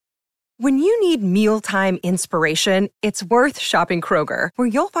When you need mealtime inspiration, it's worth shopping Kroger, where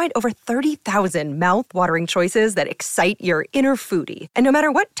you'll find over 30,000 mouth-watering choices that excite your inner foodie. And no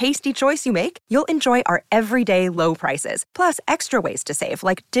matter what tasty choice you make, you'll enjoy our everyday low prices, plus extra ways to save,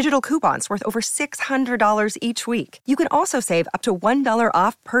 like digital coupons worth over $600 each week. You can also save up to $1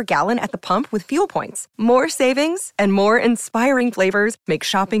 off per gallon at the pump with fuel points. More savings and more inspiring flavors make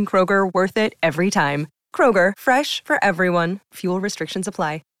shopping Kroger worth it every time. Kroger, fresh for everyone. Fuel restrictions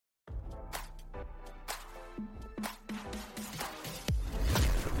apply.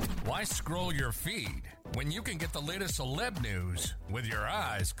 Why scroll your feed when you can get the latest celeb news with your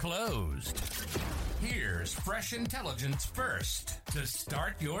eyes closed? Here's fresh intelligence first to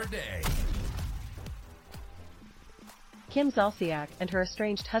start your day. Kim Zolciak and her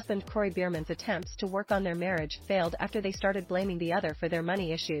estranged husband Kroy Biermann's attempts to work on their marriage failed after they started blaming the other for their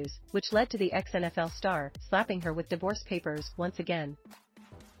money issues, which led to the ex-NFL star slapping her with divorce papers once again.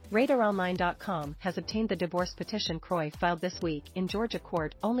 RHOA has obtained the divorce petition Kroy filed this week in Georgia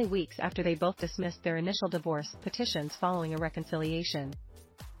court only weeks after they both dismissed their initial divorce petitions following a reconciliation.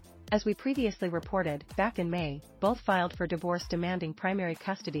 As we previously reported, back in May, both filed for divorce demanding primary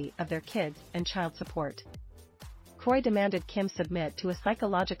custody of their kids and child support. Kroy demanded Kim submit to a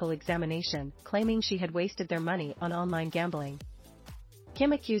psychological examination, claiming she had wasted their money on online gambling.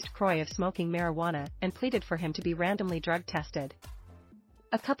 Kim accused Kroy of smoking marijuana and pleaded for him to be randomly drug tested.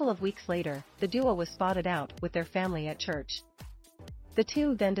 A couple of weeks later, the duo was spotted out with their family at church. The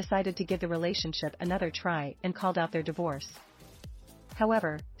two then decided to give the relationship another try and called out their divorce.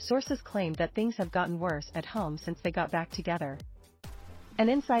 However, sources claim that things have gotten worse at home since they got back together. An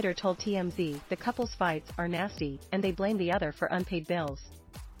insider told TMZ the couple's fights are nasty and they blame the other for unpaid bills.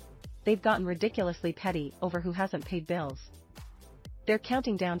 They've gotten ridiculously petty over who hasn't paid bills. They're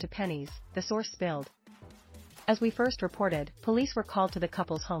counting down to pennies, the source spilled. As we first reported, police were called to the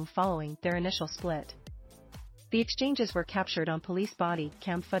couple's home following their initial split. The exchanges were captured on police body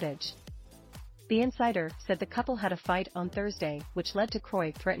cam footage. The insider said the couple had a fight on Thursday, which led to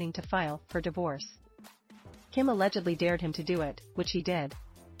Kroy threatening to file for divorce. Kim allegedly dared him to do it, which he did.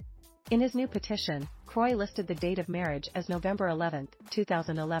 In his new petition, Kroy listed the date of marriage as November 11,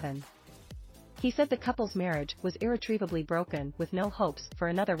 2011. He said the couple's marriage was irretrievably broken with no hopes for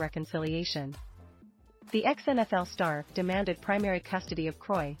another reconciliation. The ex-NFL star demanded primary custody of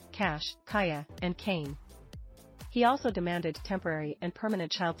Kroy, Cash, Kaya, and Kane. He also demanded temporary and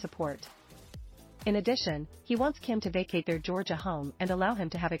permanent child support. In addition, he wants Kim to vacate their Georgia home and allow him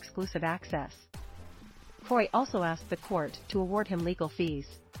to have exclusive access. Kroy also asked the court to award him legal fees.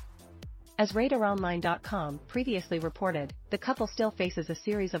 As RHOA previously reported, the couple still faces a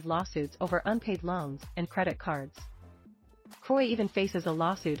series of lawsuits over unpaid loans and credit cards. Kroy even faces a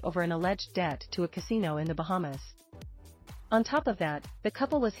lawsuit over an alleged debt to a casino in the Bahamas. On top of that, the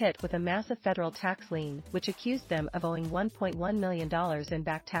couple was hit with a massive federal tax lien which accused them of owing $1.1 million in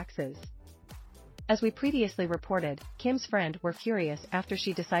back taxes. As we previously reported, Kim's friends were furious after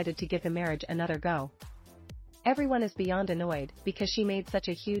she decided to give the marriage another go. Everyone is beyond annoyed because she made such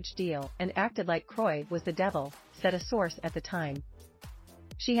a huge deal and acted like Kroy was the devil, said a source at the time.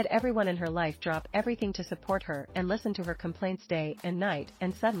 She had everyone in her life drop everything to support her and listen to her complaints day and night,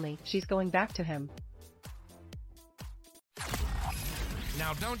 and suddenly she's going back to him.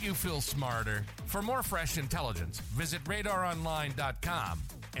 Now don't you feel smarter? For more fresh intelligence, visit RadarOnline.com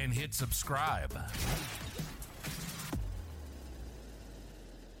and hit subscribe.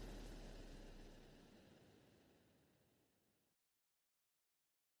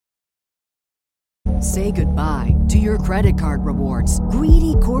 Say goodbye to your credit card rewards.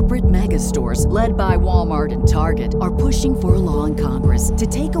 Greedy corporate mega stores, led by Walmart and Target, are pushing for a law in Congress to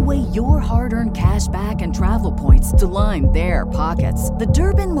take away your hard-earned cash back and travel points to line their pockets. The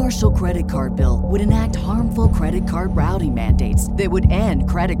Durbin-Marshall credit card bill would enact harmful credit card routing mandates that would end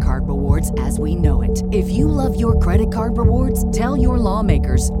credit card rewards as we know it. If you love your credit card rewards, tell your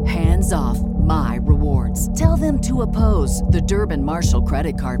lawmakers, hands off my rewards. Tell them to oppose the Durbin-Marshall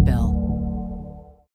credit card bill.